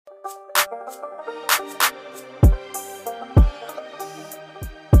Dog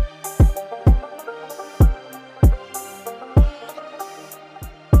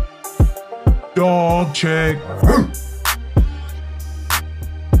check.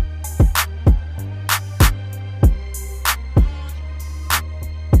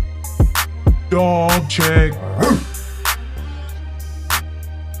 Dog check.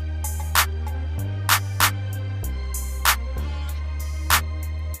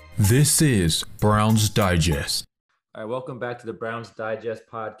 This is Browns Digest. All right, welcome back to the Browns Digest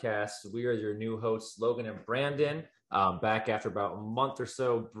podcast. We are your new hosts, Logan and Brandon, back after about a month or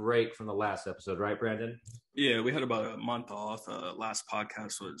so break from the last episode, right, Brandon? Yeah, we had about a month off. Last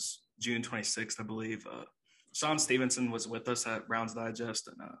podcast was June 26th, I believe. Sean Stevenson was with us at Browns Digest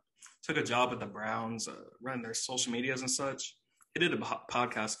and took a job at the Browns, running their social medias and such. He did a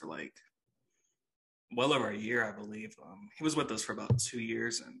podcast for like well over a year, I believe. He was with us for about 2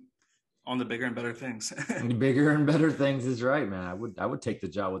 years and on the bigger and better things. Bigger and better things is right, man. I would take the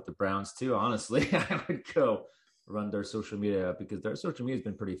job with the Browns too, honestly. I would go run their social media because their social media has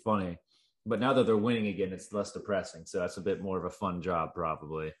been pretty funny. But now that they're winning again, it's less depressing. So that's a bit more of a fun job,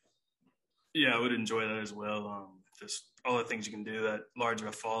 probably. Yeah, I would enjoy that as well. Just all the things you can do, that large of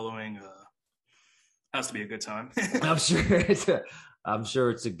a following, has to be a good time. I'm sure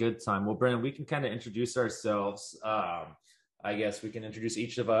it's a good time. Well, Brandon, we can kind of introduce ourselves. I guess we can introduce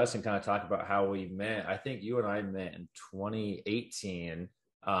each of us and kind of talk about how we met. I think you and I met in 2018.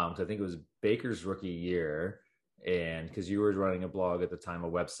 I think it was Baker's rookie year. And because you were running a blog at the time,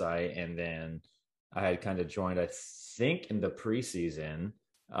 a website, and then I had kind of joined, I think, in the preseason.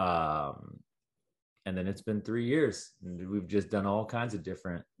 And then it's been 3 years, and we've just done all kinds of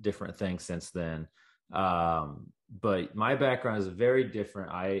different things since then. But my background is very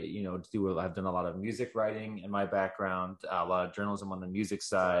different. I've done a lot of music writing in my background, a lot of journalism on the music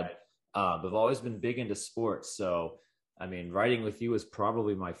side. But I've always been big into sports. So, I mean, writing with you is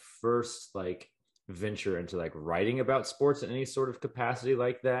probably my first venture into writing about sports in any sort of capacity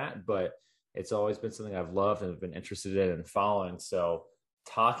like that. But it's always been something I've loved and have been interested in and following. So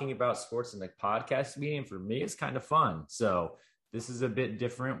talking about sports in the podcast medium for me is kind of fun. So this is a bit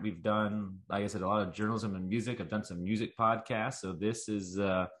different. We've done, like I said, a lot of journalism and music. I've done some music podcasts. So this is,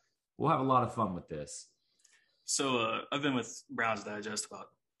 we'll have a lot of fun with this. So I've been with Browns Digest about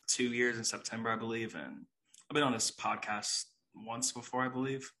 2 years in September, I believe. And I've been on this podcast once before, I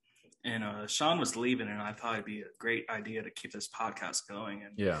believe. And Sean was leaving, and I thought it'd be a great idea to keep this podcast going.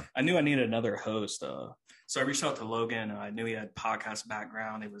 And yeah, I knew I needed another host. So I reached out to Logan. I knew he had podcast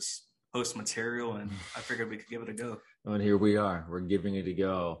background. It was host material, and I figured we could give it a go. And here we are. We're giving it a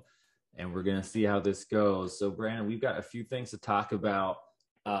go, and we're going to see how this goes. So, Brandon, we've got a few things to talk about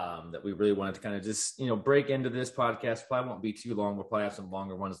that we really wanted to kind of just, break into this podcast. Probably won't be too long. We'll probably have some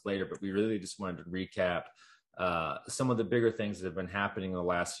longer ones later, but we really just wanted to recap some of the bigger things that have been happening in the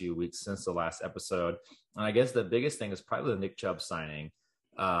last few weeks since the last episode. And I guess the biggest thing is probably the Nick Chubb signing,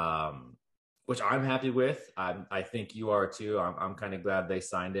 which I'm happy with. I think you are too. I'm kind of glad they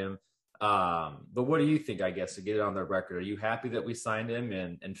signed him. But what do you think, I guess, to get it on the record? Are you happy that we signed him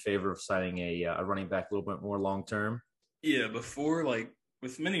and in favor of signing a running back a little bit more long-term? Yeah, before,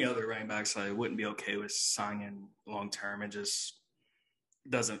 with many other running backs, I wouldn't be okay with signing long-term. It just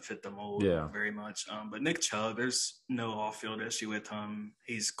doesn't fit the mold very much. But Nick Chubb, there's no off-field issue with him.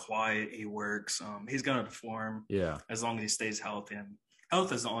 He's quiet. He works. He's going to perform as long as he stays healthy. And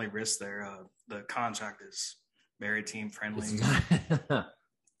health is the only risk there. The contract is very team-friendly.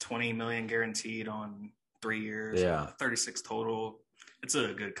 $20 million guaranteed on 3 years, 36 total. It's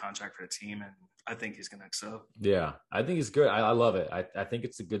a good contract for the team, and I think he's going to excel. Yeah, I think he's good. I love it. I think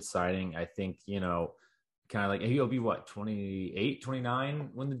it's a good signing. I think, kind of he'll be 28, 29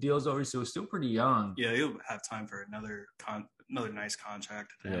 when the deal's over. So he's still pretty young. Yeah, he'll have time for another nice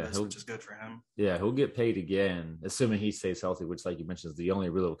contract, which is good for him. Yeah, he'll get paid again, assuming he stays healthy, which, like you mentioned, is the only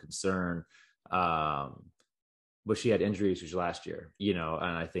real concern. But she had injury issues last year, and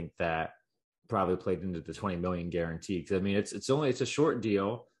I think that probably played into the $20 million guarantee. Because I mean, it's a short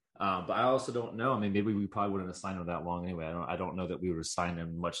deal, but I also don't know. I mean, maybe we probably wouldn't have signed him that long anyway. I don't know that we would have signed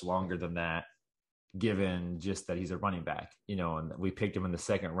him much longer than that, given just that he's a running back, and we picked him in the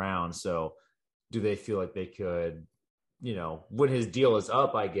second round. So, do they feel like they could, when his deal is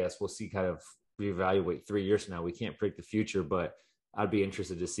up? I guess we'll see. Kind of reevaluate 3 years from now. We can't predict the future, but I'd be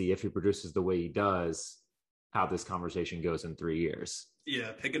interested to see if he produces the way he does, how this conversation goes in 3 years.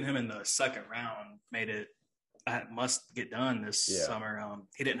 Yeah, picking him in the second round made it must get done this summer.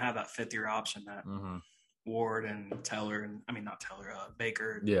 He didn't have that fifth-year option that Ward and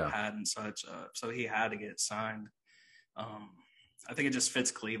Baker had and such. So he had to get signed. I think it just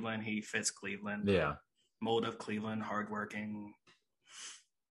fits Cleveland. He fits Cleveland. Yeah. Mold of Cleveland, hardworking.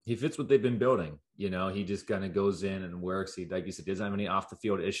 He fits what they've been building. He just kind of goes in and works. He, like you said, doesn't have any off the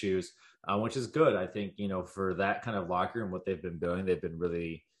field issues, which is good. I think, for that kind of locker room, what they've been building, they've been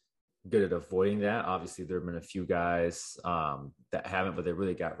really good at avoiding that. Obviously, there have been a few guys that haven't, but they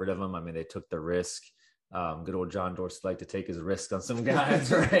really got rid of them. I mean, they took the risk. Good old John Dorsey liked to take his risk on some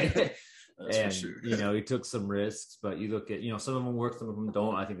guys, right? And, sure. He took some risks, but you look at, some of them work, some of them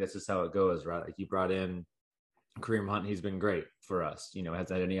don't. I think that's just how it goes, right? Like, you brought in Kareem Hunt. He's been great for us, hasn't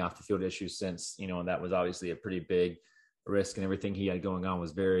had any off the field issues since, and that was obviously a pretty big risk, and everything he had going on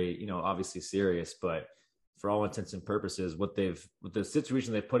was very, obviously serious, but for all intents and purposes, with the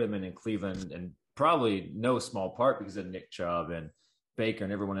situation they put him in Cleveland, and probably no small part because of Nick Chubb and Baker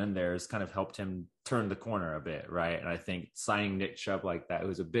and everyone in there, has kind of helped him turn the corner a bit, right? And I think signing Nick Chubb like that,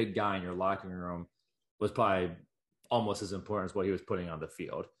 who's a big guy in your locker room, was probably almost as important as what he was putting on the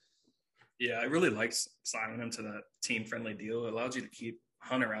field. Yeah, I really like signing him to that team-friendly deal. It allows you to keep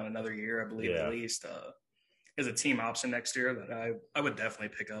Hunt around another year, I believe, at least. As a team option next year that I would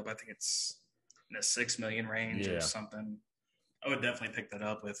definitely pick up. I think it's in the $6 million range or something. I would definitely pick that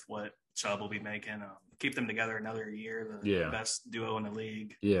up with what Chubb will be making. Keep them together another year, the best duo in the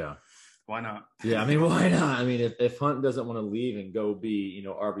league. Yeah. Why not? Yeah, I mean, why not? I mean, if Hunt doesn't want to leave and go be,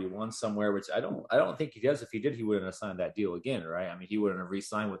 RB1 somewhere, which I don't think he does. If he did, he wouldn't have signed that deal again, right? I mean, he wouldn't have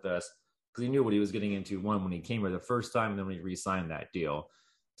re-signed with us because he knew what he was getting into, one, when he came here the first time, and then when he re-signed that deal.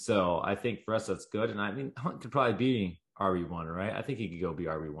 So I think for us, that's good. And I mean, Hunt could probably be RB1, right? I think he could go be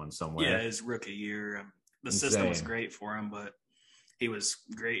RB1 somewhere. Yeah, his rookie year. The system was great for him, but he was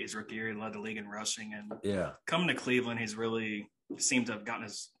great his rookie year. He led the league in rushing. And coming to Cleveland, he's really seemed to have gotten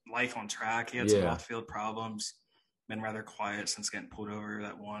his life on track. He had some off-field problems, been rather quiet since getting pulled over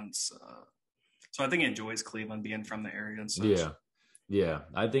that once. So I think he enjoys Cleveland, being from the area and such. Yeah.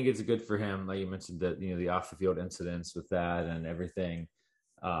 I think it's good for him. Like you mentioned, that, the off-the-field incidents with that and everything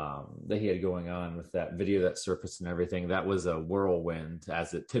that he had going on with that video that surfaced and everything. That was a whirlwind,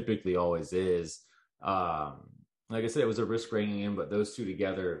 as it typically always is. Like I said, it was a risk bringing in, but those two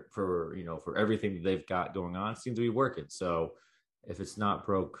together for everything that they've got going on seem to be working. So if it's not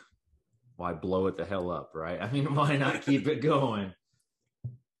broke, why blow it the hell up, right? I mean, why not keep it going?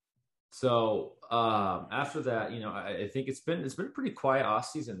 So after that, I think it's been a pretty quiet off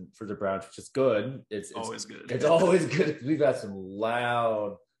season for the Browns, which is good. It's always good. It's always good. We've got some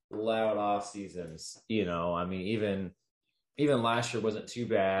loud off seasons. I mean, even last year wasn't too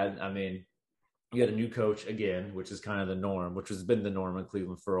bad. I mean, you had a new coach again, which is kind of the norm, which has been the norm in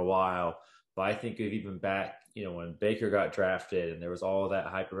Cleveland for a while. But I think even back, when Baker got drafted and there was all that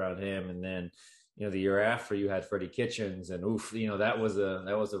hype around him, and then, the year after you had Freddie Kitchens, and that was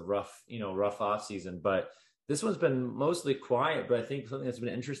a rough off season. But this one's been mostly quiet. But I think something that's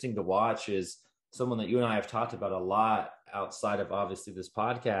been interesting to watch is someone that you and I have talked about a lot outside of obviously this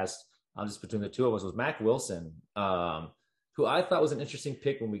podcast, just between the two of us, was Mack Wilson. Who I thought was an interesting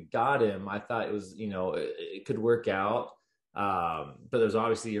pick when we got him. I thought it was, it could work out. But there's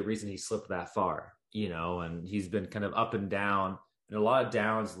obviously a reason he slipped that far, and he's been kind of up and down and a lot of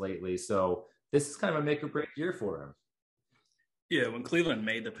downs lately. So this is kind of a make or break year for him. Yeah, when Cleveland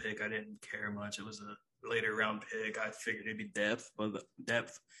made the pick, I didn't care much. It was a later round pick. I figured it'd be depth. But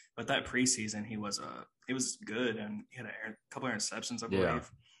that preseason, he was good, and he had a couple of interceptions, I believe. Yeah.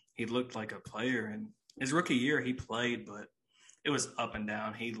 He looked like a player, and his rookie year he played, but it was up and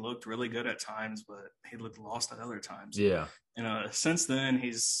down. He looked really good at times, but he looked lost at other times. Yeah. And since then,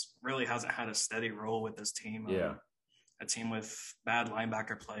 he's really hasn't had a steady role with this team. A team with bad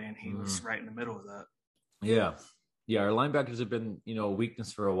linebacker play, and he was right in the middle of that. Yeah. Yeah, our linebackers have been, a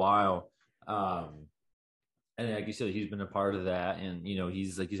weakness for a while. And like you said, he's been a part of that. And,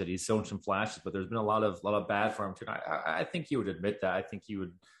 he's, like you said, he's shown some flashes, but there's been a lot of bad for him too. I think he would admit that. I think he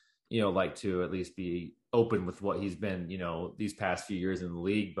would, like to at least be open with what he's been, these past few years in the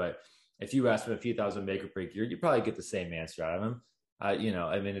league. But if you ask him if he thought it was a make or break year, you probably get the same answer out of him. I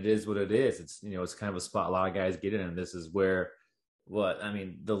mean, it is what it is. It's, it's kind of a spot a lot of guys get in. And this is where,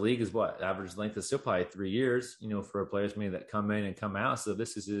 the league is average length is still probably 3 years, for players maybe that come in and come out. So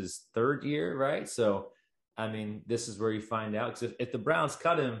this is his third year, right? So, I mean, this is where you find out. Because if the Browns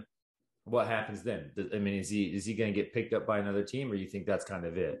cut him, what happens then? I mean, is he going to get picked up by another team, or you think that's kind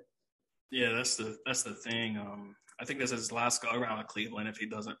of it? Yeah, that's the thing. I think this is his last go around with Cleveland. If he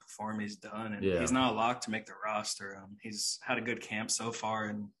doesn't perform, he's done, and he's not locked to make the roster. He's had a good camp so far,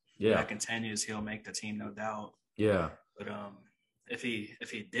 and if that continues, he'll make the team, no doubt. Yeah. But if he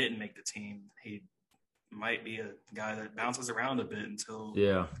didn't make the team, he might be a guy that bounces around a bit until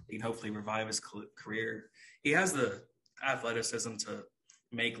he can hopefully revive his career. He has the athleticism to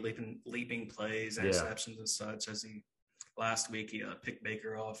make leaping plays, interceptions and such. As last week he picked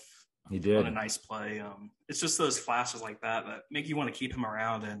Baker off. He did on a nice play. It's just those flashes like that make you want to keep him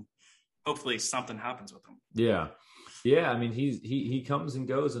around, and hopefully something happens with him. Yeah. I mean, he comes and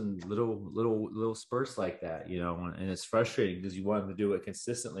goes in little spurts like that, you know, and it's frustrating because you want him to do it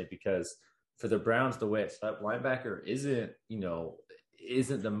consistently, because for the Browns, the way it's set up, linebacker isn't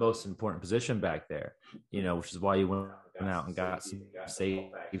the most important position back there, you know, which is why you went out and got some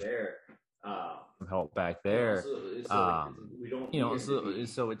safety help back there. We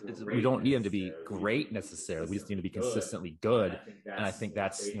don't need him to be great necessarily. We just need to be consistently good, and I think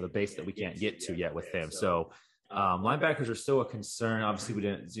that's the base that we can't get to yet with him. So linebackers are still a concern. Obviously, we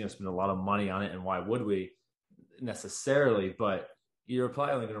didn't spend a lot of money on it, and why would we necessarily? But you're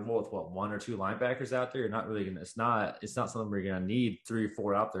probably only going to roll with one or two linebackers out there. You're not really going to. It's not something we're going to need 3 or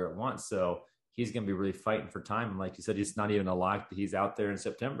 4 out there at once. So he's going to be really fighting for time. And like you said, it's not even a lock that he's out there in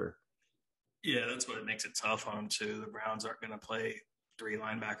September. Yeah, that's what makes it tough on him too. The Browns aren't going to play 3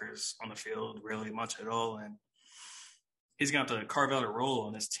 linebackers on the field really much at all, and he's going to have to carve out a role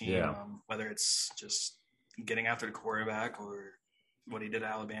on his team, whether it's just getting after the quarterback or what he did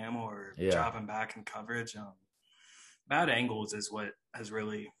at Alabama or dropping back in coverage. Bad angles is what has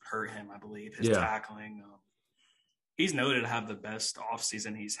really hurt him, I believe. His tackling. He's noted to have the best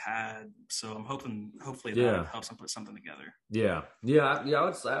offseason he's had, so I'm hopefully that helps him put something together. I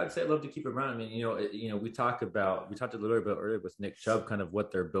would say I'd love to keep him around. I mean, we talked a little bit earlier with Nick Chubb, kind of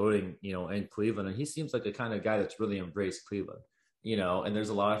what they're building, in Cleveland, and he seems like the kind of guy that's really embraced Cleveland, and there's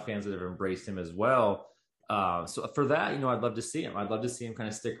a lot of fans that have embraced him as well. So for that, I'd love to see him. I'd love to see him kind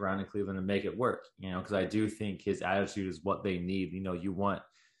of stick around in Cleveland and make it work, because I do think his attitude is what they need.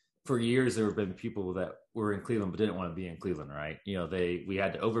 For years, there have been people that were in Cleveland but didn't want to be in Cleveland, right? We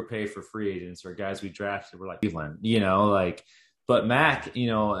had to overpay for free agents, or guys we drafted were like Cleveland, but Mac,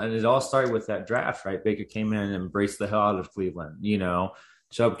 and it all started with that draft, right? Baker came in and embraced the hell out of Cleveland,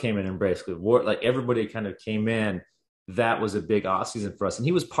 Chubb came in and embraced Cleveland. Like everybody kind of came in. That was a big offseason for us. And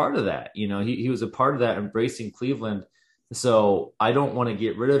he was part of that, he was a part of that, embracing Cleveland. So I don't want to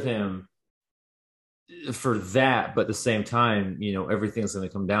get rid of him for that, but at the same time, everything's going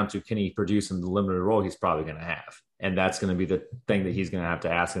to come down to, can he produce in the limited role he's probably going to have? And that's going to be the thing that he's going to have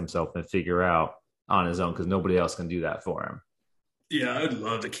to ask himself and figure out on his own, because nobody else can do that for him. Yeah, I'd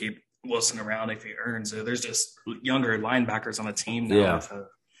love to keep Wilson around if he earns it. There's just younger linebackers on the team now with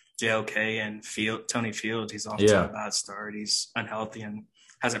JOK and Tony Fields. He's off to a bad start. He's unhealthy and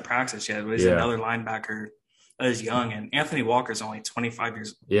hasn't practiced yet, but he's another linebacker that is young. And Anthony Walker's only 25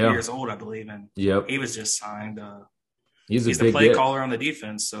 years old, I believe. And he was just signed. He's the play caller on the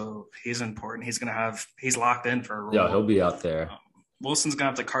defense, so he's important. He's locked in for a role. Yeah, he'll be out there. Wilson's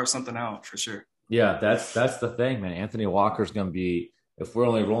going to have to carve something out for sure. Yeah, that's the thing, man. Anthony Walker's going to be, if we're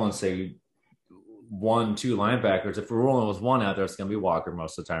only rolling, say, 1-2 linebackers, if we're rolling with one out there, it's going to be Walker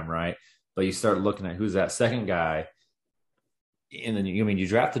most of the time, right? But you start looking at who's that second guy, and then you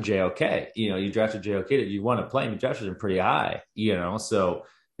drafted JOK. You drafted JOK that you want to play him. You drafted him pretty high, so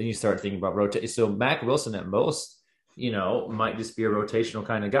then you start thinking about rotation. So Mac Wilson at most, might just be a rotational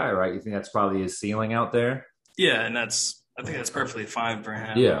kind of guy, right? You think that's probably his ceiling out there? Yeah, and I think that's perfectly fine for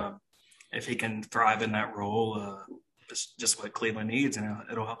him. Yeah, if he can thrive in that role. Just what Cleveland needs, and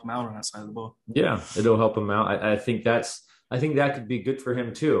it'll help him out on that side of the ball. Yeah, it'll help him out. I think that could be good for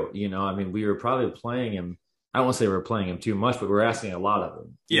him too. We were probably playing him. I don't want to say we were playing him too much, but we're asking a lot of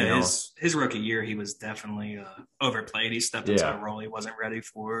him. Yeah, his rookie year, he was definitely overplayed. He stepped into a role he wasn't ready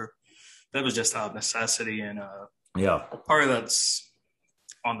for. That was just out of necessity, and part of that's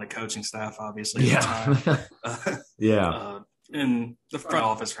on the coaching staff, obviously. And the front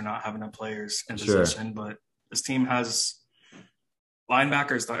office for not having the players in position, but this team has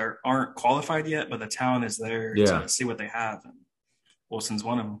linebackers that aren't qualified yet, but the talent is there to see what they have. And Wilson's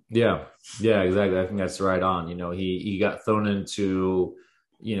one of them. Yeah, exactly. I think that's right on. He got thrown into,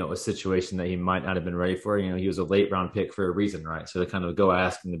 a situation that he might not have been ready for. He was a late round pick for a reason, right? So to kind of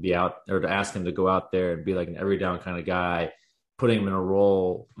ask him to go out there and be like an every down kind of guy, putting him in a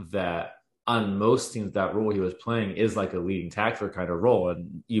role that on most teams, that role he was playing is like a leading tackler kind of role.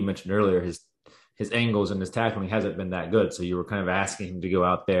 And you mentioned earlier, his angles and his tackling hasn't been that good. So you were kind of asking him to go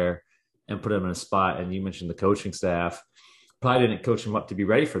out there and put him in a spot. And you mentioned the coaching staff probably didn't coach him up to be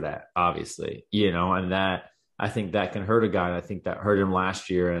ready for that, obviously, and that, I think that can hurt a guy. And I think that hurt him last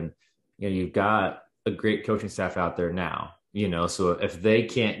year. And, you've got a great coaching staff out there now, so if they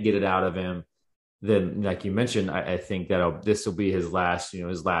can't get it out of him, then like you mentioned, I think that this will be his last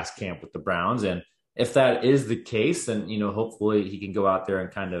camp with the Browns. And if that is the case, then, hopefully he can go out there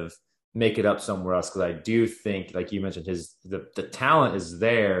and kind of make it up somewhere else. Because I do think, like you mentioned, the talent is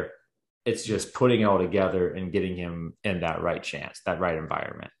there. It's just putting it all together and getting him in that right chance, that right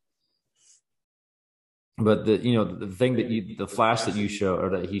environment. But the thing the flash that you showed or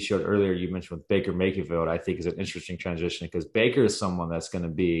that he showed earlier, you mentioned with Baker Mayfield, I think is an interesting transition because Baker is someone that's going to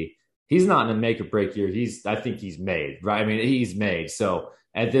be, he's not in a make or break year. I think he's made, right? I mean, he's made. So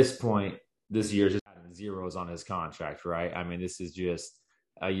at this point, this year's just zeros on his contract, right? I mean, this is just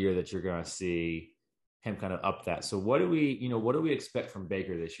a year that you're going to see him kind of up that. So what do we expect from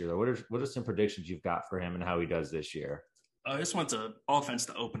Baker this year? What are some predictions you've got for him and how he does this year? I just want the offense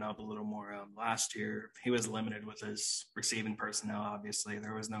to open up a little more. Last year, he was limited with his receiving personnel, obviously.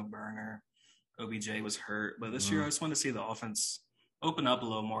 There was no burner. OBJ was hurt. But this year, I just want to see the offense open up a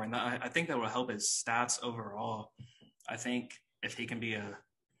little more. And I think that will help his stats overall. I think if he can be a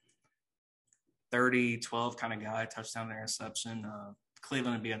 30-12 kind of guy, touchdown to interception,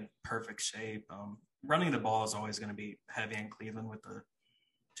 Cleveland would be in perfect shape. Running the ball is always going to be heavy in Cleveland with the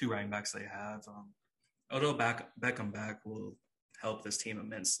two running backs they have. Although Beckham back will help this team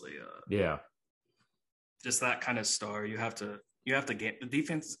immensely. Just that kind of star. You have to game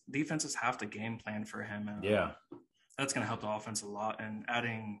the defenses have to game plan for him. And, that's going to help the offense a lot. And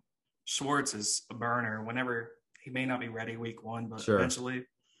adding Schwartz as a burner whenever he may not be ready week one, but eventually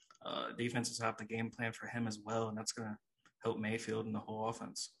defenses have to game plan for him as well. And that's going to help Mayfield and the whole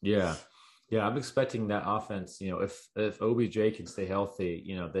offense. Yeah, I'm expecting that offense. If OBJ can stay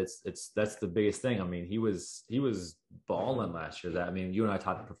healthy, that's the biggest thing. I mean, he was balling last year. You and I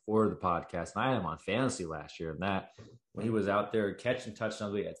talked before the podcast, and I had him on fantasy last year. And that when he was out there catching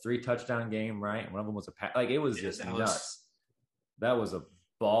touchdowns, we had 3 touchdown game, right? And one of them was a pass. Like it was just nuts. That was a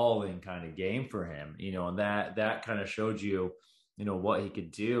balling kind of game for him, and that kind of showed you, what he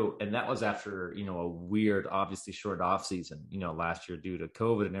could do. And that was after, a weird, obviously short off season, last year due to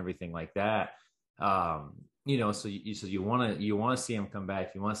COVID and everything like that. So you want to see him come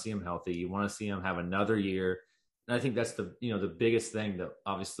back. You want to see him healthy. You want to see him have another year. And I think that's the biggest thing that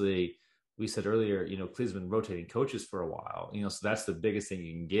obviously we said earlier, Cleveland's been rotating coaches for a while, so that's the biggest thing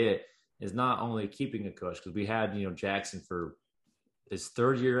you can get is not only keeping a coach, because we had, Jackson for his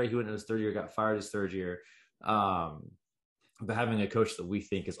third year, right? He went in his third year, got fired his third year. But having a coach that we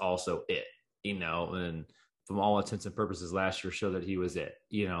think is also it, and from all intents and purposes last year showed that he was it,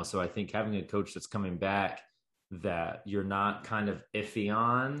 so I think having a coach that's coming back that you're not kind of iffy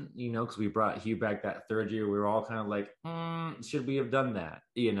on, because we brought Hugh back that third year, we were all kind of like, should we have done that,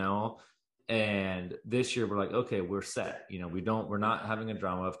 and this year we're like, okay, we're set, we're not having a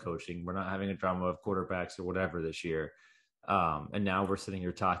drama of coaching. We're not having a drama of quarterbacks or whatever this year. And now we're sitting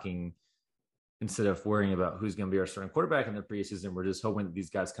here talking, instead of worrying about who's going to be our starting quarterback in the preseason, we're just hoping that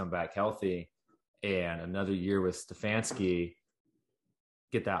these guys come back healthy, and another year with Stefanski,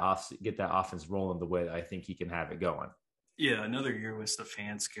 get that offense rolling the way that I think he can have it going. Yeah, another year with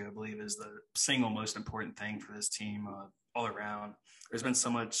Stefanski, I believe, is the single most important thing for this team all around. There's been so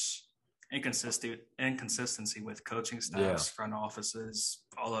much inconsistency with coaching staffs, front offices,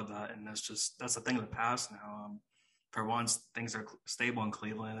 all of that, and that's a thing of the past now. For once, things are stable in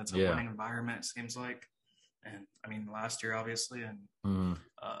Cleveland. It's a winning environment, it seems like. And I mean, last year, obviously, and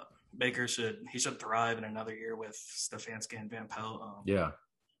Baker should thrive in another year with Stefanski and Van Pelt.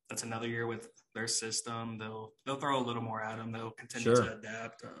 That's another year with their system. They'll throw a little more at him. They'll continue to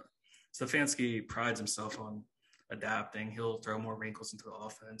adapt. Stefanski prides himself on adapting. He'll throw more wrinkles into the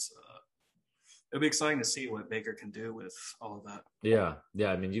offense. It'll be exciting to see what Baker can do with all of that. Yeah.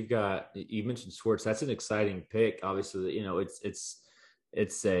 I mean, you mentioned Schwartz. That's an exciting pick. Obviously,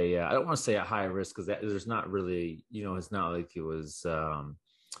 it's a I don't want to say a high risk, because there's not really, it's not like it was a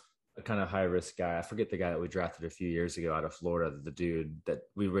kind of high risk guy. I forget the guy that we drafted a few years ago out of Florida, the dude that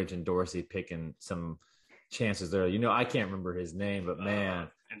we mentioned Dorsey picking some chances there. I can't remember his name, but man,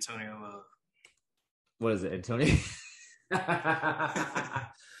 Antonio. What is it, Antonio?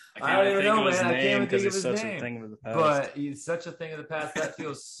 I don't even know, man. I can't even think of his name. But he's such a thing of the past. That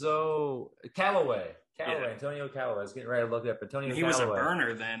feels so. Callaway. Antonio Callaway. I was getting ready to look it up. Antonio Callaway. Was a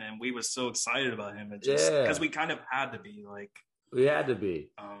burner then, and we were so excited about him. Because we kind of had to be like. We had to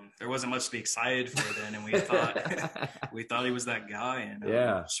be. There wasn't much to be excited for then, and we thought he was that guy.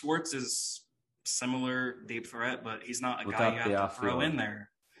 And Schwartz is similar deep threat, but he's not a guy you have to throw in there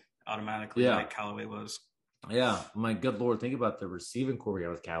automatically like Callaway was. Yeah, my good Lord, think about the receiving core we got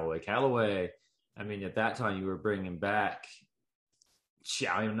with Callaway. Callaway, I mean, at that time you were bringing back.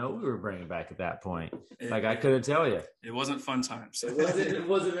 I don't even know what we were bringing back at that point. I couldn't tell you. It wasn't fun times. It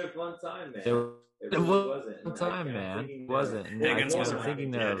wasn't a fun time, man. It wasn't a fun time, man. It wasn't. Higgins wasn't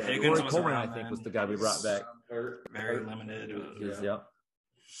thinking of Corey Coleman, I think, was the guy we brought back. Very limited. Yep.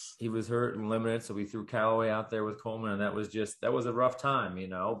 he was hurt and limited, so we threw Callaway out there with Coleman, and that was a rough time,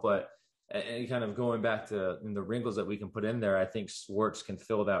 But and kind of going back to the wrinkles that we can put in there, I think Schwartz can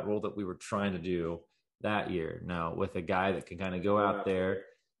fill that role that we were trying to do that year. Now with a guy that can kind of go out there,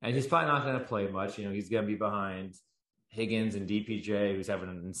 and he's probably not going to play much. He's going to be behind Higgins and DPJ, who's having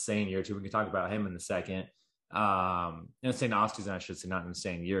an insane year too. We can talk about him in a second. St. Austin's, I should say, not an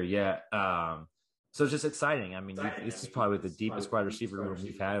insane year yet. So it's just exciting. I mean, this is probably the deepest wide receiver room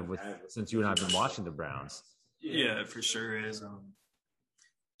we've had since you and I have been watching the Browns. Yeah, for sure is.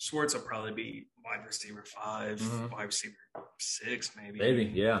 Schwartz will probably be wide receiver 5, wide receiver 6, maybe.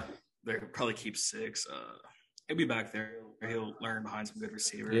 Maybe, yeah. They'll probably keep 6. He'll be back there. He'll learn behind some good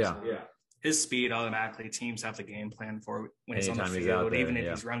receivers. Yeah. His speed, automatically, teams have to game plan for when he's on the field. Even if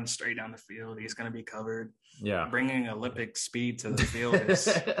he's running straight down the field, he's going to be covered. Yeah. Bringing Olympic speed to the field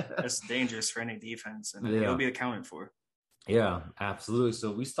is dangerous for any defense, and he'll be accounted for. Yeah, absolutely.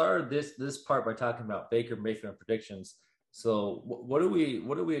 So we started this part by talking about Baker Mayfield predictions. So what do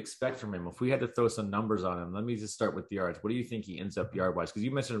we expect from him? If we had to throw some numbers on him, let me just start with the yards. What do you think he ends up yard-wise? Because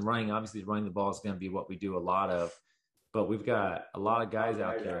you mentioned running. Obviously, running the ball is going to be what we do a lot of. But we've got a lot of guys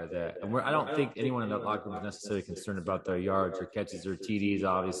out there and I don't think anyone in that locker room is necessarily concerned about their yards or catches or TDs,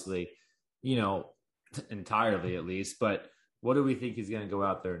 obviously, entirely at least. But what do we think he's going to go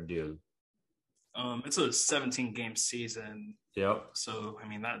out there and do? It's a 17-game season. Yep. So, I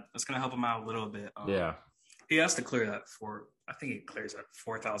mean, that's going to help him out a little bit. Yeah. He has to clear that I think he clears that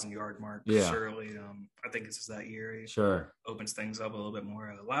 4,000-yard mark. Yeah. Surely. I think it's just that year. He opens things up a little bit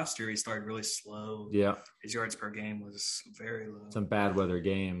more. Last year, he started really slow. Yeah. His yards per game was very low. Some bad weather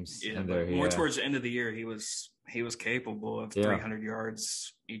games. Yeah, more towards the end of the year, he was capable of 300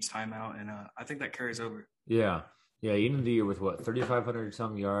 yards each time out, and I think that carries over. Yeah. Yeah, you ended the year with 3,500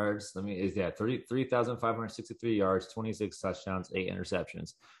 some yards. 3,563 yards, 26 touchdowns, 8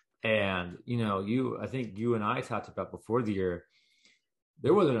 interceptions. And I think you and I talked about before the year,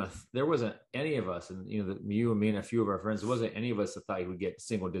 there wasn't any of us, and you and me and a few of our friends, there wasn't any of us that thought he would get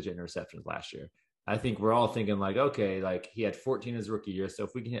single-digit interceptions last year. I think we're all thinking he had 14 his rookie year, so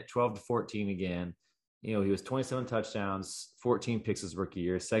if we can hit 12 to 14 again, he was 27 touchdowns, 14 picks his rookie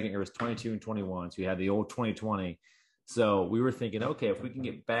year. Second year was 22 and 21, so he had the old 2020. So we were thinking, okay, if we can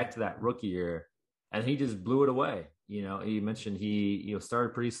get back to that rookie year, and he just blew it away. He mentioned he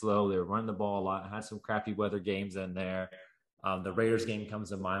started pretty slow. They were running the ball a lot, had some crappy weather games in there. The Raiders game comes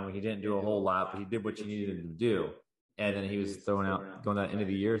to mind when he didn't do a whole lot, but he did what you needed him to do. And then he was going that end of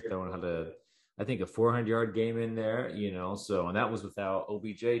the year, throwing out a 400-yard game in there, so, and that was without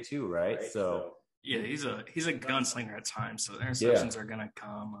OBJ too, right? So yeah, he's a gunslinger at times, so the interceptions are going to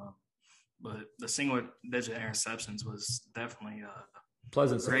come. But the single-digit interceptions was definitely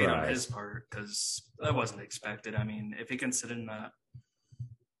pleasant surprise. Great on his part, because that wasn't expected. I mean, if he can sit in that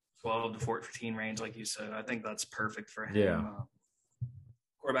 12 to 14 range, like you said, I think that's perfect for him. Yeah.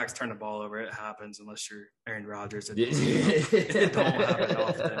 Quarterbacks turn the ball over. It happens unless you're Aaron Rodgers. It don't happen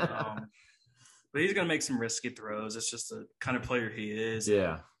often. But he's going to make some risky throws. It's just the kind of player he is.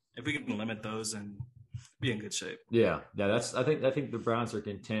 Yeah. If we can limit those and be in good shape. Yeah. I think the Browns are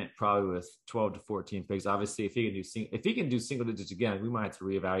content probably with 12 to 14 picks. Obviously, if he can do single digits again, we might have to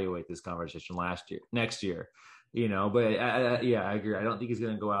reevaluate this conversation next year. But I agree. I don't think he's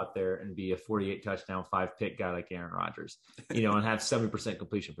going to go out there and be a 48 touchdown, 5 pick guy like Aaron Rodgers, and have 70%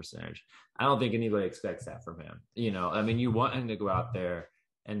 completion percentage. I don't think anybody expects that from him. I mean, you want him to go out there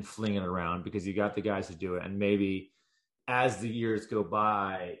and fling it around because you got the guys to do it. And maybe as the years go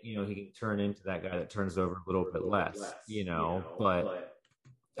by, he can turn into that guy that turns over a little bit less, but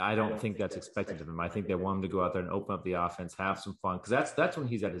I don't think that's expected of him. I think they want him to go out there and open up the offense, have some fun. Cause that's when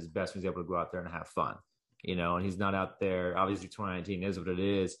he's at his best, when he's able to go out there and have fun, and he's not out there. Obviously 2019 is what it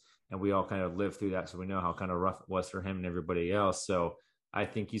is. And we all kind of lived through that. So we know how kind of rough it was for him and everybody else. So I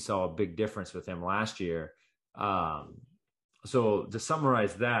think you saw a big difference with him last year. So to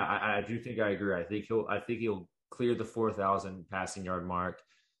summarize that, I do think I agree. I think he'll clear the 4,000 passing yard mark,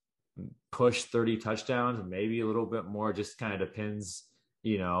 push 30 touchdowns, maybe a little bit more. Just kind of depends.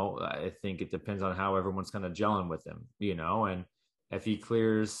 I think it depends on how everyone's kind of gelling with him. And if he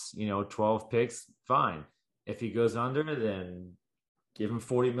clears, 12 picks, fine. If he goes under, then give him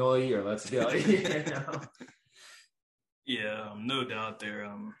 40 million a year. Let's go. Yeah, no doubt there.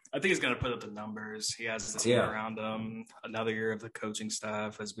 I think he's going to put up the numbers. He has the team around him. Another year of the coaching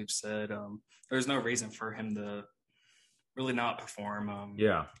staff, as we've said. There's no reason for him to really not perform.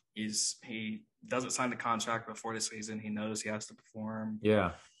 He doesn't sign the contract before the season. He knows he has to perform.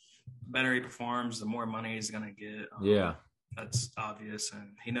 Yeah. The better he performs, the more money he's going to get. That's obvious,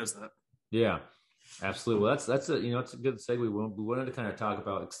 and he knows that. Yeah. Absolutely. Well, that's a it's a good segue. We wanted to kind of talk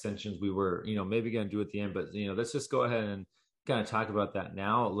about extensions. We were maybe going to do at the end, but let's just go ahead and kind of talk about that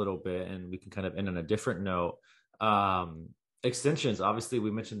now a little bit, and we can kind of end on a different note. Extensions. Obviously,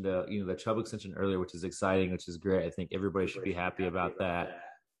 we mentioned the Chubb extension earlier, which is exciting, which is great. I think everybody should be happy about that.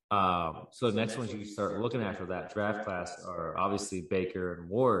 So the next ones you start looking at for that draft class are obviously Baker and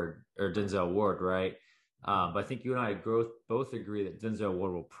Ward or Denzel Ward, right? But I think you and I both agree that Denzel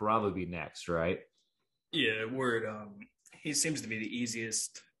Ward will probably be next, right? Yeah, Ward. He seems to be the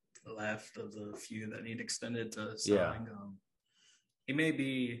easiest left of the few that need extended to sign. Yeah. He may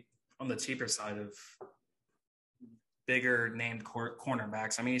be on the cheaper side of bigger named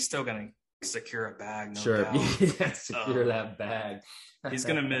cornerbacks. I mean, he's still going to secure a bag. No sure. doubt. Secure that bag. He's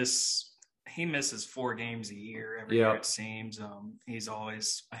going to miss. He misses 4 games a year every year, it seems. He's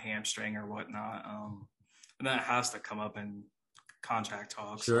always a hamstring or whatnot. And that has to come up in contract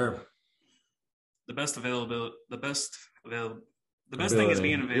talks. Sure. The best thing is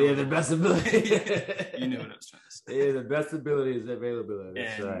being available. Yeah, the best ability. You knew what I was trying to say. Yeah, the best ability is availability.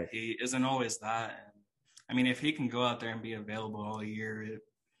 That's and right. He isn't always that. And, I mean, if he can go out there and be available all year,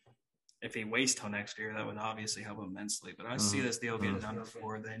 if he waits till next year, that would obviously help immensely. But I see this deal getting done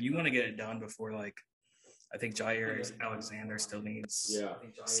before then. You want to get it done before, like, I think Jair Alexander still needs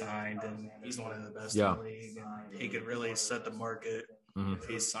signed, and he's one of the best in the league. And he could really set the market if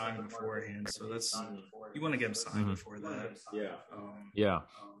he's signed beforehand. So you want to get him signed before that.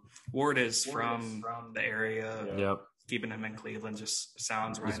 Ward is from the area. Yep. Keeping him in Cleveland just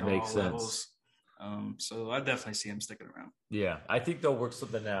sounds right on all levels. So I definitely see him sticking around. Yeah, I think they'll work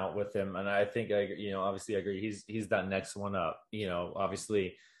something out with him, and I think obviously I agree. He's that next one up.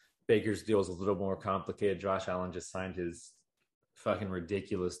 Obviously Baker's deal is a little more complicated. Josh Allen just signed his fucking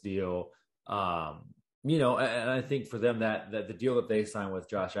ridiculous deal. And I think for them that the deal that they signed with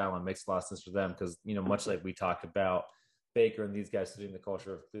Josh Allen makes a lot of sense for them because, much like we talked about Baker and these guys suiting the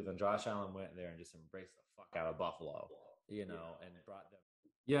culture of Cleveland, Josh Allen went there and just embraced the fuck out of Buffalo, and brought them.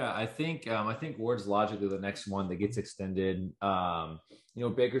 Yeah, I think Ward's logically the next one that gets extended.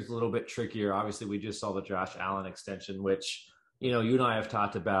 Baker's a little bit trickier. Obviously, we just saw the Josh Allen extension, which, you and I have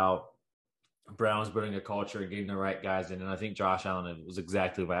talked about Browns building a culture and getting the right guys in. And I think Josh Allen was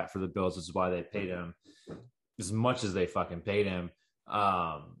exactly that for the Bills. This is why they paid him as much as they fucking paid him.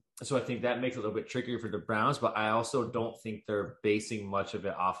 So I think that makes it a little bit trickier for the Browns, but I also don't think they're basing much of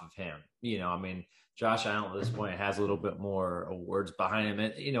it off of him. Josh Allen at this point has a little bit more awards behind him,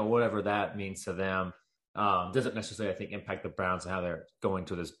 and whatever that means to them doesn't necessarily, I think, impact the Browns and how they're going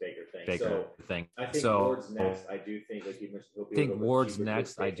to this bigger thing. I think Ward's next. I do think,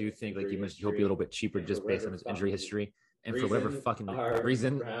 like you mentioned, he'll be a little bit cheaper just based on his injury history. And for whatever fucking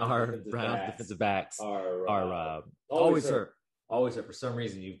reason, our Browns defensive backs are always hurt. Always hurt. For some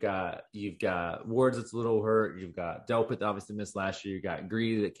reason, you've got Ward's that's a little hurt. You've got Delpit that obviously missed last year. You got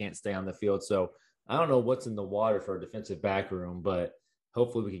Greedy that can't stay on the field. So I don't know what's in the water for a defensive back room, but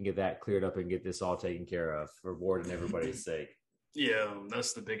hopefully we can get that cleared up and get this all taken care of for Ward and everybody's sake. Yeah,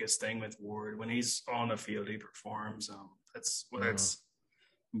 that's the biggest thing with Ward. When he's on the field, he performs. That's whether it's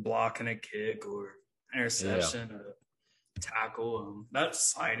blocking a kick or interception or tackle. That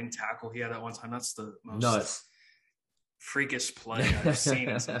sliding tackle he had at one time, that's the most nuts. Freakish play I've seen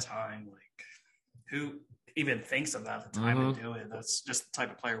in some time. Like, who even thinks of that at the time to do it? That's just the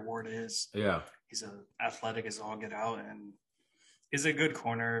type of player Ward is. Yeah. He's athletic as all get out, and he's a good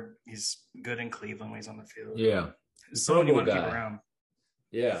corner. He's good in Cleveland when he's on the field. Yeah. Someone you want to keep around.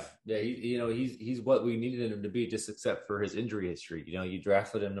 Yeah. He's what we needed him to be, just except for his injury history. You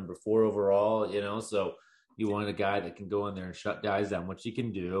drafted him number 4 overall, so you want a guy that can go in there and shut guys down, which he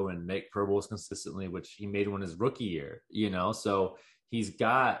can do, and make Pro Bowls consistently, which he made one his rookie year, so he's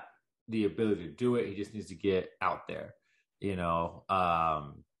got the ability to do it. He just needs to get out there,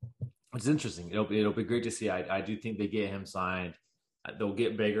 It's interesting. It'll be great to see. I do think they get him signed. They'll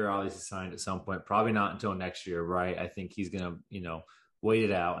get Baker obviously signed at some point, probably not until next year, right? I think he's going to, wait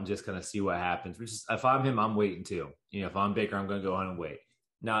it out and just kind of see what happens. Which is, if I'm him, I'm waiting too. If I'm Baker, I'm going to go ahead and wait.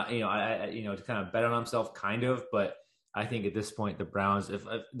 Now, to kind of bet on himself, kind of, but I think at this point, the Browns, if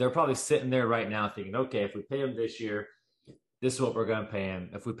they're probably sitting there right now thinking, okay, if we pay him this year, this is what we're going to pay him.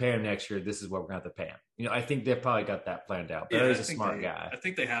 If we pay him next year, this is what we're going to have to pay him. I think they've probably got that planned out. Barry's a smart guy. I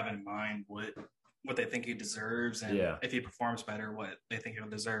think they have in mind what they think he deserves, and if he performs better, what they think he'll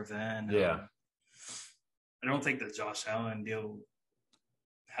deserve then. I don't think the Josh Allen deal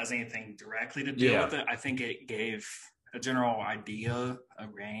has anything directly to do with it. I think it gave a general idea, a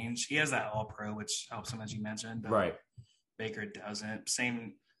range. He has that All-Pro, which helps him, as you mentioned. Right. Baker doesn't.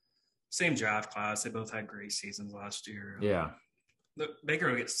 Same draft class. They both had great seasons last year. Yeah. Baker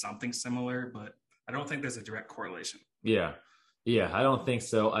will get something similar, but I don't think there's a direct correlation. Yeah. Yeah, I don't think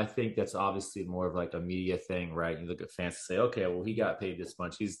so. I think that's obviously more of like a media thing, right? You look at fans and say, okay, well, he got paid this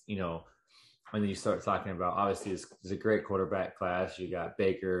much. He's, and then you start talking about, obviously, it's a great quarterback class. You got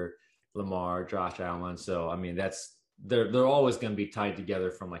Baker, Lamar, Josh Allen. So, I mean, they're always going to be tied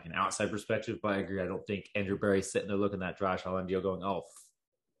together from like an outside perspective. But I agree. I don't think Andrew Berry's sitting there looking at that Josh Allen deal going, oh,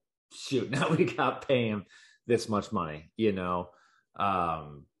 shoot, now we got to pay him this much money,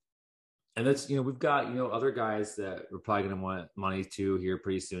 and that's, we've got, other guys that we're probably going to want money to here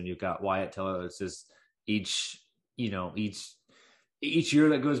pretty soon. You've got Wyatt Teller. It's just each year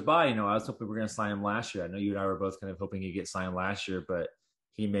that goes by, I was hoping we were going to sign him last year. I know you and I were both kind of hoping he'd get signed last year, but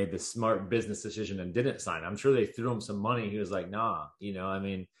he made the smart business decision and didn't sign. I'm sure they threw him some money. He was like, nah,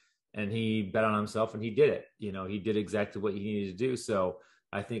 and he bet on himself and he did it. He did exactly what he needed to do. So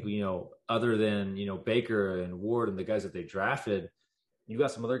I think, other than, Baker and Ward and the guys that they drafted, you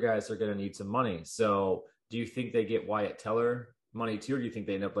got some other guys that are going to need some money. So do you think they get Wyatt Teller money too, or do you think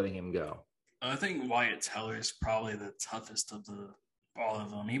they end up letting him go? I think Wyatt Teller is probably the toughest of all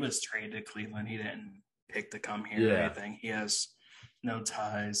of them. He was traded to Cleveland. He didn't pick to come here or anything. He has no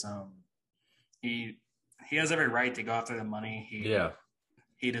ties. He has every right to go after the money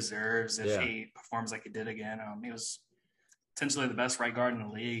he deserves if he performs like he did again. He was potentially the best right guard in the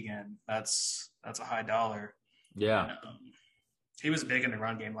league, and that's a high dollar. Yeah. And, he was big in the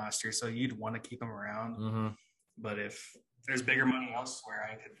run game last year, so you'd want to keep him around. Mm-hmm. But if there's bigger money elsewhere,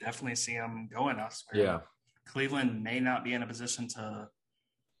 I could definitely see him going elsewhere. Yeah. Cleveland may not be in a position to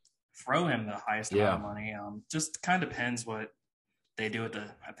throw him the highest amount of money. Just kind of depends what they do with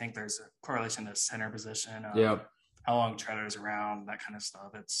I think there's a correlation to center position. How long Treader's around, that kind of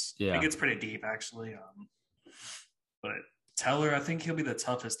stuff. It gets pretty deep, actually. But Teller, I think he'll be the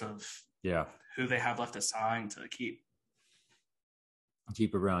toughest of who they have left to sign to keep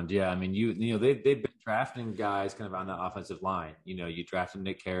around. Yeah. I mean, they've been drafting guys kind of on the offensive line. You drafted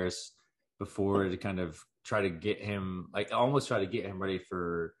Nick Harris before to kind of try to get him, ready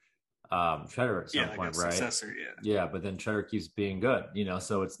for Treader at some point, right? Successor, yeah. But then Treader keeps being good,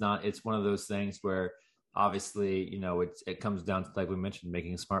 so it's one of those things where obviously, it comes down to, like we mentioned,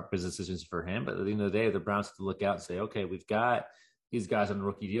 making smart business decisions for him. But at the end of the day, the Browns have to look out and say, okay, we've got these guys on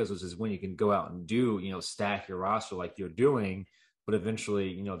rookie deals, which is when you can go out and do, stack your roster like you're doing. But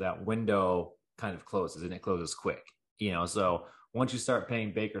eventually, that window kind of closes, and it closes quick, So once you start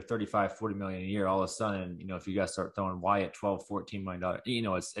paying Baker $35-40 million a year, all of a sudden, if you guys start throwing Wyatt $12-14 million,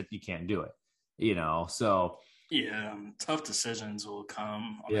 you can't do it, So tough decisions will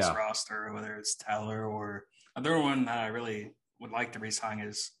come on this roster, whether it's Teller or another one that I really would like to re-sign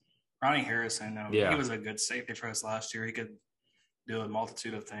is Ronnie Harrison. He was a good safety for us last year. He could do a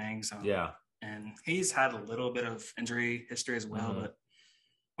multitude of things. And he's had a little bit of injury history as well, but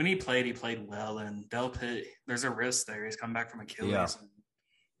when he played well. And Delpit, there's a risk there. He's come back from Achilles, and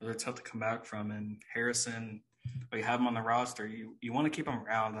they're tough to come back from. And Harrison, we have him on the roster. You want to keep him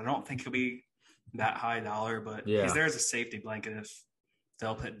around. I don't think he'll be that high dollar, but he's there as a safety blanket if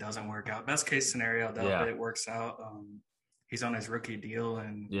Delpit doesn't work out. Best case scenario, Delpit works out. He's on his rookie deal,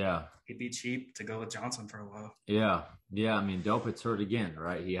 and he'd be cheap to go with Johnson for a while. Yeah. I mean, Delpit's hurt again,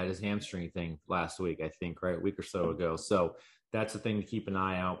 right? He had his hamstring thing last week, I think, right? A week or so ago. So that's the thing to keep an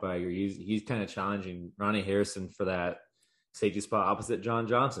eye out by. He's kind of challenging Ronnie Harrison for that safety spot opposite John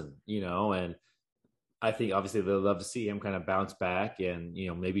Johnson, and I think obviously they'd love to see him kind of bounce back and,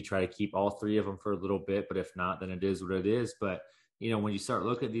 maybe try to keep all three of them for a little bit. But if not, then it is what it is. But when you start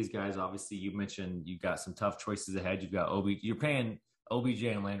looking at these guys, obviously you mentioned you got some tough choices ahead. You've got you're paying OBJ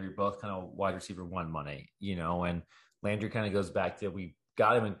and Landry both kind of wide receiver one money, and Landry kind of goes back to, we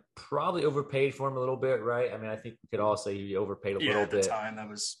got him and probably overpaid for him a little bit, right? I mean, I think we could all say he overpaid a little bit. At the time,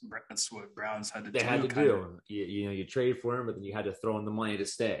 that's what Browns had to do. They had to do. You traded for him, but then you had to throw in the money to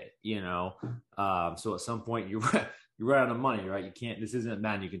stay, So at some point you're right on the money, right? You can't. This isn't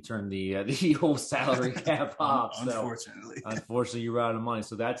Madden. You can turn the whole salary cap off. Unfortunately, you're right on the money.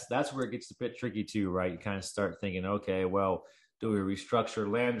 So that's where it gets a bit tricky too, right? You kind of start thinking, okay, well, do we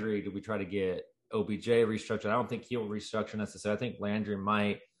restructure Landry? Do we try to get OBJ restructured? I don't think he'll restructure necessarily. I think Landry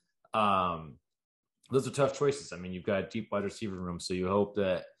might. Those are tough choices. I mean, you've got a deep wide receiver room, so you hope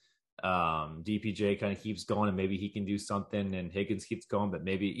that DPJ kind of keeps going and maybe he can do something, and Higgins keeps going, but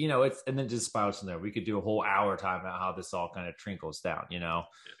maybe, it's, and then just spouts in there. We could do a whole hour talking about how this all kind of trickles down, Yeah,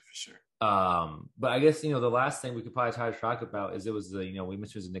 for sure. But I guess, the last thing we could probably try to talk about is it was, we mentioned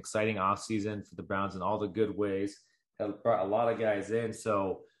it was an exciting offseason for the Browns in all the good ways. Brought a lot of guys in.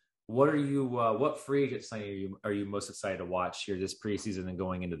 So what are you, what free agent signing are you most excited to watch here this preseason and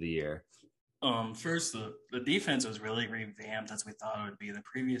going into the year? First, the defense was really revamped as we thought it would be. The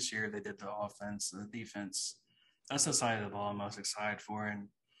previous year, they did the offense. The defense, that's the side of the ball I'm most excited for. And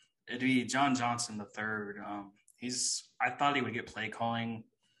it'd be John Johnson the third. I thought he would get play calling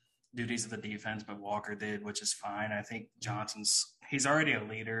duties of the defense, but Walker did, which is fine. I think he's already a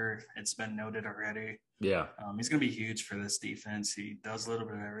leader. It's been noted already. Yeah. He's going to be huge for this defense. He does a little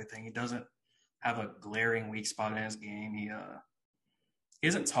bit of everything. He doesn't have a glaring weak spot in his game. He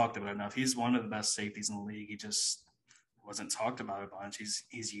isn't talked about enough. He's one of the best safeties in the league. He just wasn't talked about a bunch.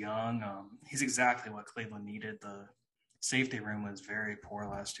 He's young. He's exactly what Cleveland needed. The safety room was very poor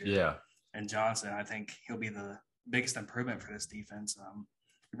last year. Yeah. And Johnson, I think he'll be the biggest improvement for this defense.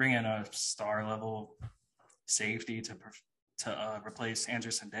 You bring in a star level safety to replace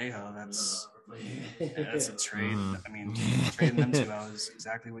Andrew Sendejo. That's a trade. I mean, trading them two out is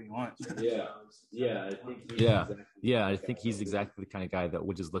exactly what you want. I think he's exactly the kind of guy that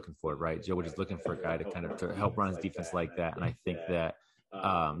Woods is looking for, right? Joe Woods is looking for a guy to help run his defense like that, and I think that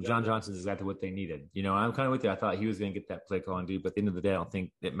John Johnson's exactly what they needed. I'm kind of with you. I thought he was going to get that play calling dude, but at the end of the day, I don't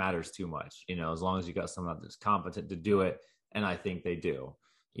think it matters too much. As long as you got someone that's competent to do it, and I think they do.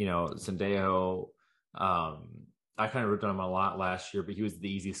 Sendejo, I kind of ripped on him a lot last year, but he was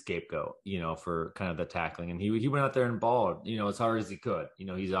the easy scapegoat, for kind of the tackling. And he went out there and balled, as hard as he could.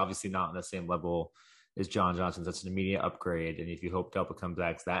 He's obviously not on the same level as John Johnson. That's an immediate upgrade. And if you hope Delpa comes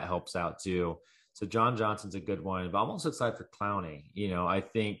back, that helps out too. So John Johnson's a good one, but I'm also excited for Clowney. I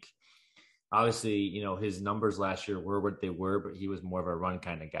think obviously, his numbers last year were what they were, but he was more of a run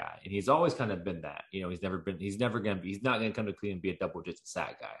kind of guy. And he's always kind of been that. He's not going to come to Cleveland and be a double-digit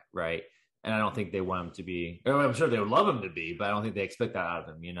sack guy, right? And I don't think they want him to be. I'm sure they would love him to be, but I don't think they expect that out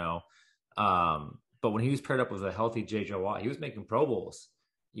of him, But when he was paired up with a healthy J.J. Watt, he was making Pro Bowls,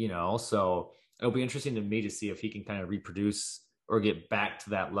 So it'll be interesting to me to see if he can kind of reproduce or get back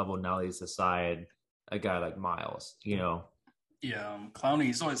to that level now that he's aside a guy like Miles, Yeah, Clowney,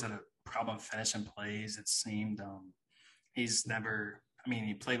 he's always had a problem finishing plays, it seemed. He's never –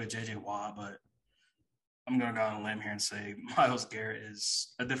 he played with J.J. Watt, but I'm going to go on a limb here and say Myles Garrett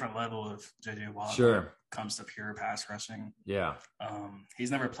is a different level of J.J. Watt when it comes to pure pass rushing. Yeah.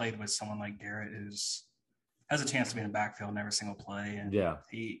 He's never played with someone like Garrett who's has a chance to be in the backfield in every single play, and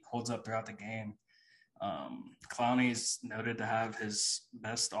he holds up throughout the game. Clowney's noted to have his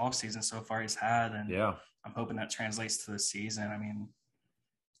best offseason so far he's had, and I'm hoping that translates to the season.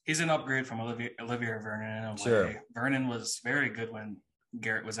 He's an upgrade from Olivier Vernon in a way. Sure. Vernon was very good when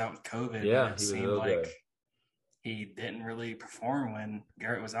Garrett was out with COVID. Yeah, it seemed like he didn't really perform when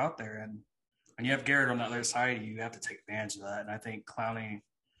Garrett was out there. And when you have Garrett on the other side, you have to take advantage of that. And I think Clowney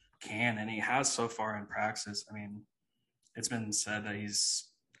can, and he has so far in practice. It's been said that he's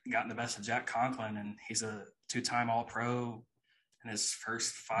gotten the best of Jack Conklin, and he's a 2-time All-Pro in his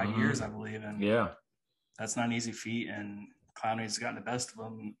first 5 years, I believe. And that's not an easy feat. And Clowney's gotten the best of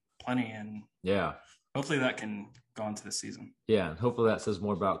them plenty. And hopefully that can go into the season. Yeah, and hopefully that says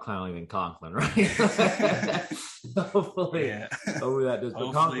more about Clowney than Conklin, right? Hopefully that does.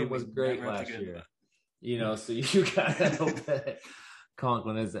 But Conklin was great last year. So you gotta hope that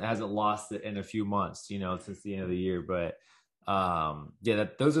Conklin hasn't lost it in a few months, since the end of the year. But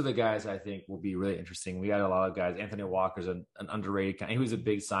those are the guys I think will be really interesting. We got a lot of guys. Anthony Walker's an underrated kind. He was a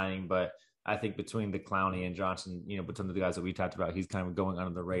big signing, but I think between the Clowney and Johnson, between the guys that we talked about, he's kind of going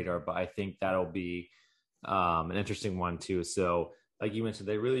under the radar. But I think that'll be an interesting one too. So like you mentioned,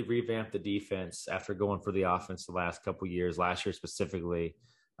 they really revamped the defense after going for the offense the last couple of years, last year specifically.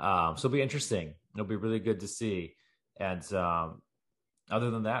 So it'll be interesting. It'll be really good to see. And other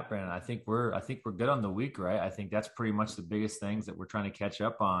than that, Brandon, I think we're good on the week, right? I think that's pretty much the biggest things that we're trying to catch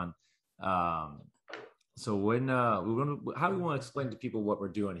up on. So when how do we want to explain to people what we're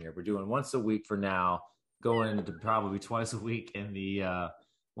doing here? We're doing once a week for now, going into probably twice a week in the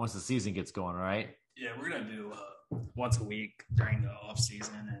once the season gets going, right? Yeah, we're gonna do once a week during the off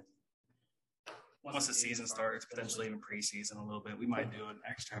season, and once the season starts, potentially even preseason a little bit. We might do an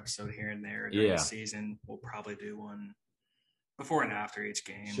extra episode here and there during the season. We'll probably do one before and after each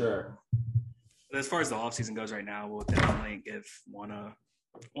game. Sure. But as far as the off season goes right now, we'll definitely give one a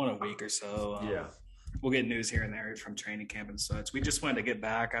week or so. We'll get news here and there from training camp and such. We just wanted to get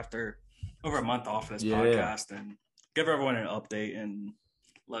back after over a month off of this podcast and give everyone an update and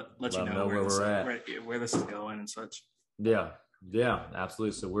let you know where this is going and such. Yeah,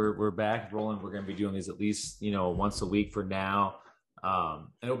 absolutely. So we're back rolling. We're going to be doing these at least, once a week for now. And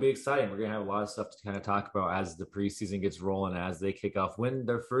it'll be exciting. We're going to have a lot of stuff to kind of talk about as the preseason gets rolling, as they kick off. When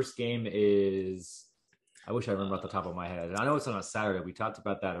their first game is, I wish I remember off the top of my head. I know it's on a Saturday. We talked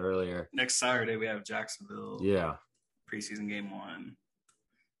about that earlier. Next Saturday, we have Jacksonville. Yeah. Preseason game 1.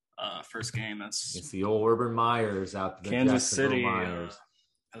 first game. It's the old Urban Myers out there. Kansas City.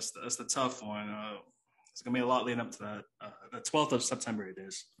 That's the tough one. It's gonna be a lot leading up to that. The 12th of September it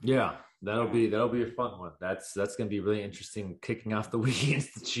is. Yeah, that'll be a fun one. That's gonna be really interesting. Kicking off the week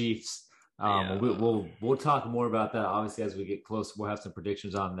against the Chiefs. We'll talk more about that obviously as we get closer. We'll have some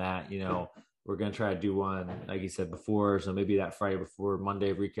predictions on that. We're gonna try to do one like you said before, so maybe that Friday before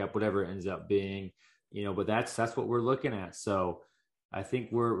Monday recap, whatever it ends up being. But that's what we're looking at. So I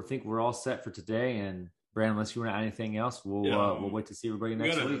think we're all set for today. And Brandon, unless you want to add anything else, we'll wait to see everybody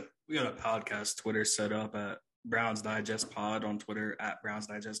next week. We got a podcast Twitter set up at Browns Digest Pod on Twitter at Browns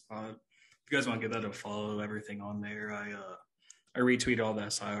Digest Pod. If you guys want to give that a follow, everything on there. I retweet all the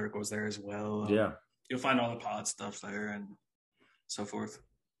SI articles there as well. You'll find all the pod stuff there and so forth.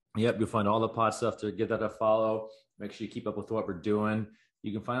 Yep, you'll find all the pod stuff to give that a follow. Make sure you keep up with what we're doing.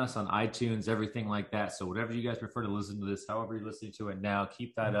 You can find us on iTunes, everything like that. So whatever you guys prefer to listen to this, however you're listening to it now,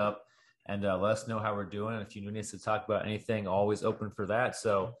 keep that up and let us know how we're doing. If you need us to talk about anything, always open for that.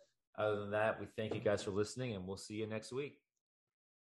 So other than that, we thank you guys for listening, and we'll see you next week.